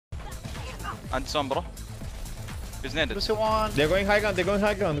And Sombra. He's needed. They're going high ground, they're going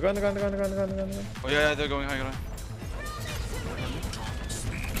high ground. Run. Oh yeah, they're going high ground.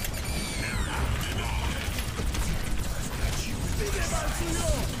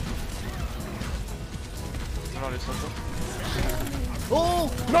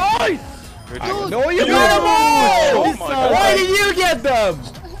 Oh! Nice! No, you Dude. got them all! Oh my God. Why did you get them?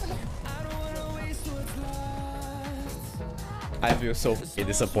 I feel so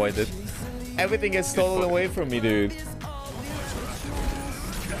disappointed. Everything gets stolen away from me, dude.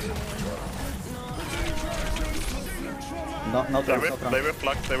 No, they were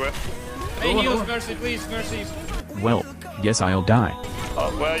flanked, they were. Hey, heals, Mercy, please, Mercy. Well, guess I'll die.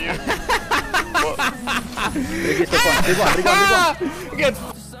 Where are you? Get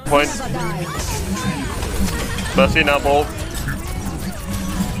Point. Mercy now, ball.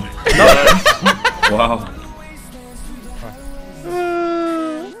 Wow.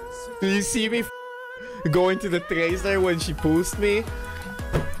 Do you see me going to the tracer when she pushed me?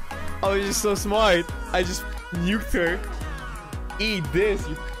 I was just so smart. I just nuked her. Eat this,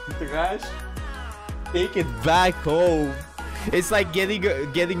 you trash. Take it back home. It's like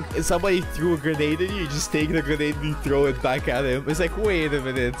getting somebody threw a grenade at you. You just take the grenade and you throw it back at him. It's like, wait a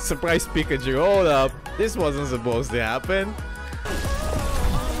minute, surprise Pikachu, hold up. This wasn't supposed to happen.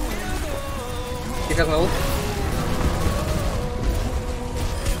 He has no ult.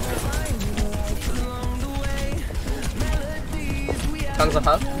 Tons of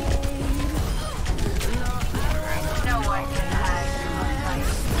health.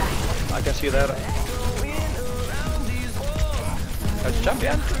 I can see you there. That's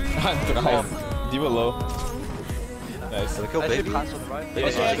champion. I'm trying. You were low. Nice. Kill baby. Right?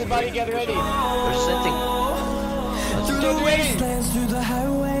 Let's go, everybody get ready. They're sitting. Get ready. Through the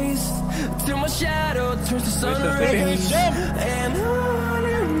highways, till my shadow turns to sun rays, and on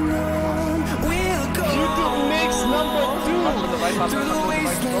we'll go. YouTube mix number 2. Through the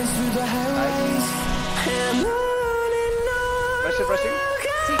wastelands, through the highways, and on. Rushing.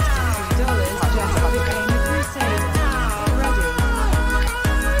 $62 just became a crusade. Ready.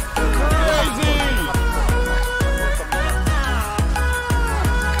 Crazy.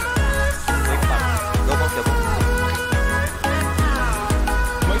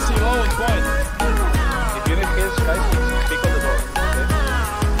 Maxi low and point. If you need kills, guys, pick on the door.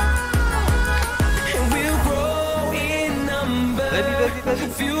 And we'll grow in number,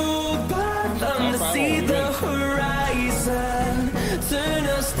 fueled by them to see the horizon, turn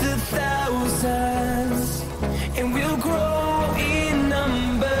us to thousands. And we'll grow in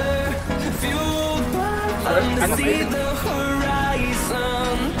number, fueled by them to see the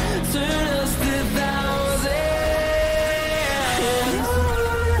horizon, turn us to thousands. And on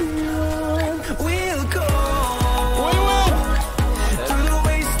we'll go. Through the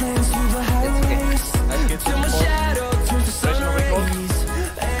wastelands, through the highways, till my shadow turns to sun rays,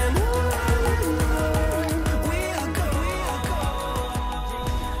 and on we'll go.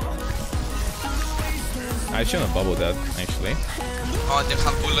 I shouldn't have bubbled that, actually. Oh, they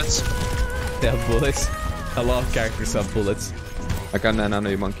have bullets. They have bullets. A lot of characters have bullets. I got an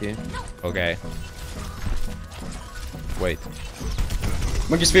enemy monkey. Okay. Wait.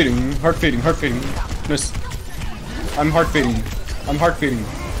 Monkey's feeding, heart feeding. Miss. I'm heart feeding.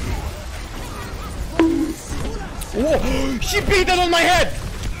 Whoa! She beat that on my head!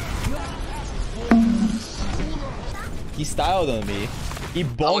 He styled on me. He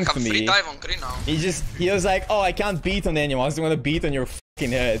bonked me. Free dive on green now. He was like, oh, I can't beat on anyone. I was gonna beat on your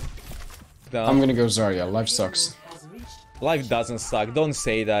fucking head. Dumb. I'm gonna go Zarya. Life sucks. Life doesn't suck. Don't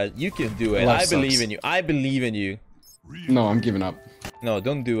say that. You can do it. Life I believe sucks. in you. I believe in you. No, I'm giving up. No,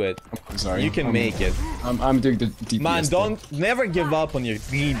 don't do it. I'm sorry. You can make it. I'm doing the DPS. Man, don't never give up on your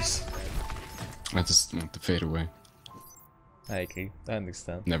dreams. I just want to fade away. I agree. I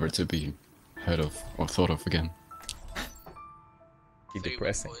understand. Never to be heard of or thought of again. It's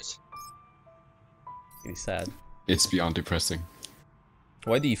depressing. Really sad. It's beyond depressing.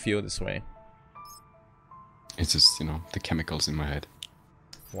 Why do you feel this way? It's just, you know, the chemicals in my head.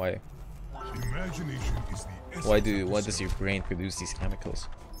 Why? Why does your brain produce these chemicals?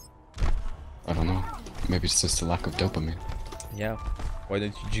 I don't know. Maybe it's just a lack of dopamine. Yeah. Why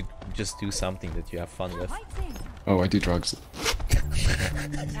don't you just do something that you have fun with? Oh, I do drugs.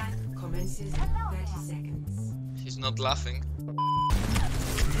 He's not laughing.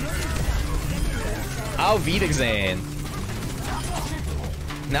 Au Wiedersehen.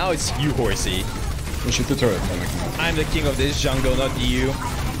 Now it's you, horsey. We shoot the turret. I'm the king of this jungle, not you.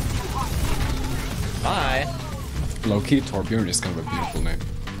 Bye. Low-key, Torbjorn is kind of a beautiful name.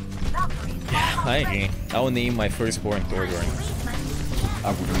 I agree. I will name my firstborn Torbjorn.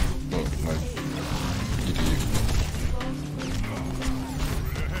 I wouldn't. No,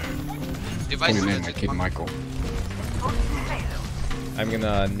 Device Only is name my kid Michael. I'm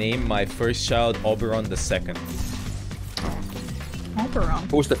gonna name my first child Oberon the second. Oberon.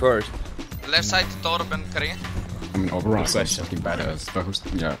 Who's the first? Left side, Torb and Karin. I mean, overall, Good sounds question. fucking badass. But who's,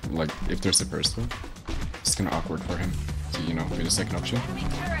 yeah, like, if there's a first one, it's kinda awkward for him to, you know, be the second option.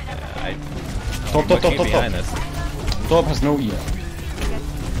 Top. Behind us. Top has no E.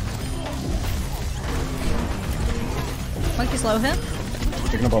 Monkey's low hit.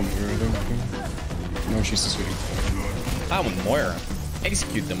 Taking a bomb. No, she's a sweetie. I'm a Moira.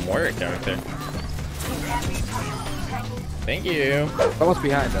 Execute the Moira character. Thank you. Someone's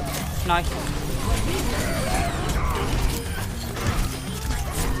behind us. Nice.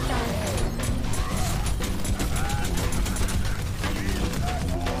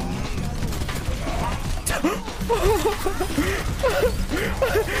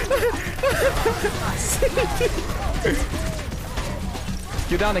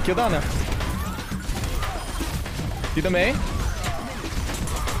 Kill down her. Kill them, eh?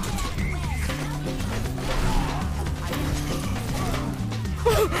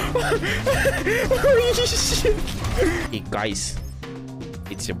 Holy shit. Hey guys,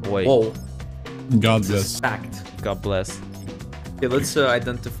 it's your boy. Whoa. God bless. Stacked. God bless. Okay, let's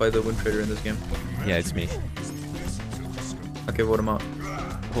identify the win trader in this game. Yeah, it's me. Okay, vote him out.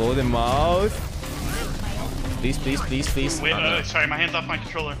 Hold him out. Please. Wait, sorry, my hand's off my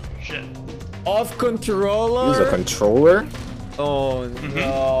controller. Shit. Off controller. Use a controller? Oh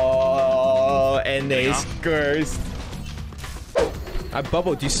no! And they cursed. I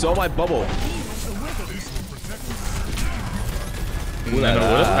bubbled. You saw my bubble.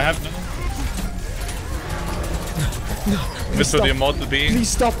 I have Mr. the Immortal Being. Please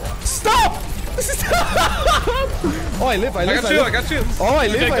stop! Stop! Oh, I live. I got you. Oh, I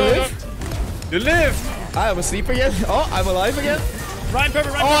live. You live! I'm asleep again. Oh, I'm alive again. Ryan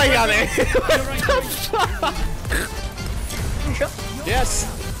Pepper, Oh, I got it. Yes.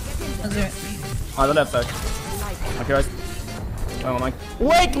 Let's do it. On the left side. Okay, guys. Oh my.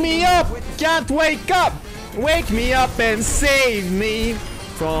 Wake me up! Can't wake up! Wake me up and save me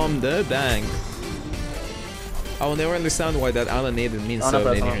from the bank. I will never understand why that Alan Nathan means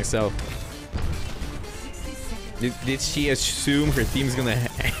serenading herself. Did she assume her team's gonna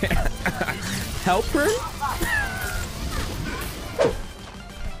help her?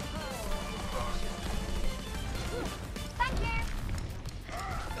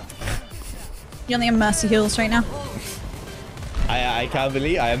 You only have mercy heals right now. I can't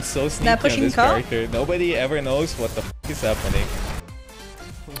believe I am so sneaky They're on pushing this car. character. Nobody ever knows what the f is happening.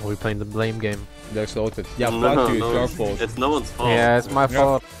 We're playing the blame game. They're salted. Yeah, fuck you, it's your fault. It's no one's fault. Yeah, it's my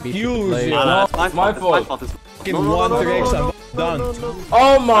fault. You, It's my fault. It's fucking one tricks, I'm done.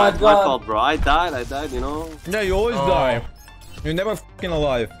 Oh my It's my fault, bro. I died, you know. Yeah, you always die. You're never fucking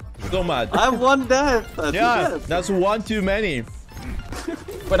alive. So mad. I have one death. Yeah, that's one too many.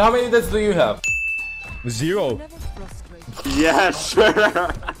 But how many deaths do you have? 0. Yeah, sure.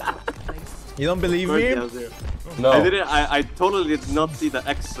 You don't believe me? No. I totally did not see the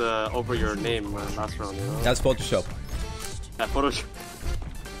X over your name last round, you know. That's Photoshop. Yeah, Photoshop.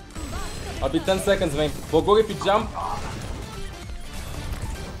 I'll be 10 seconds, man. Bogur, if you jump.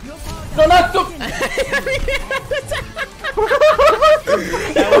 No, not to.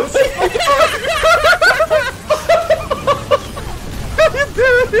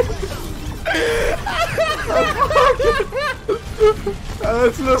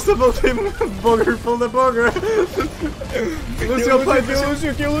 Let's lose the both him. Bogur, pull the Bogur. Lucio, play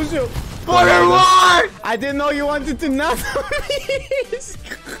Lucio. Kill Lucio. Bogur, why? I didn't know you wanted to not please.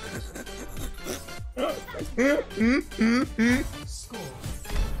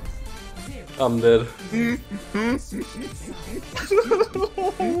 I'm dead.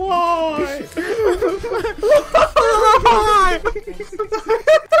 Why?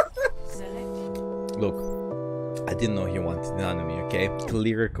 Look, I didn't know he wanted none of me, okay?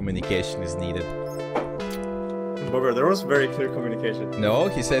 Clearer communication is needed. Bogur, there was very clear communication. No,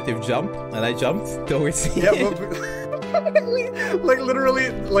 he said you jump, and I jumped towards him. Yeah, but like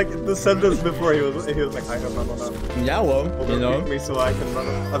literally, like the sentence before he was like, I don't know. Yeah, well, you know. Me so I can run,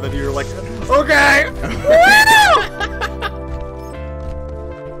 and then you were like, okay.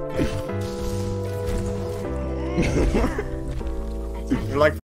 You're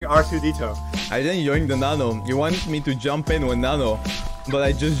like R2-D2. I didn't yoink the nano. You wanted me to jump in with nano, but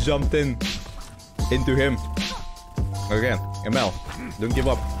I just jumped into him. Okay, ML, don't give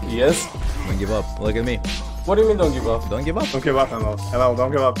up. Yes? Don't give up. Look at me. What do you mean don't give up? Don't give up. Don't give up, ML. ML,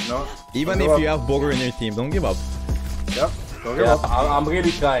 don't give up. No. Even don't if give you up. have Bogur in your team, don't give up. Yep. Don't give Yeah, up. I'm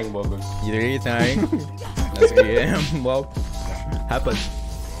really trying, Bogur. You're really trying. That's yeah. Well, happens.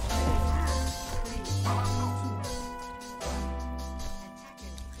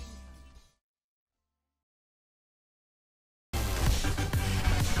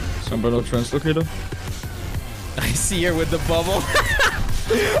 Somebody translocator. I see her with the bubble.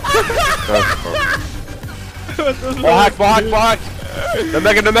 Ball hack! The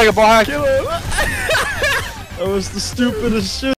mega ball hack! Kill him. That was the stupidest shit.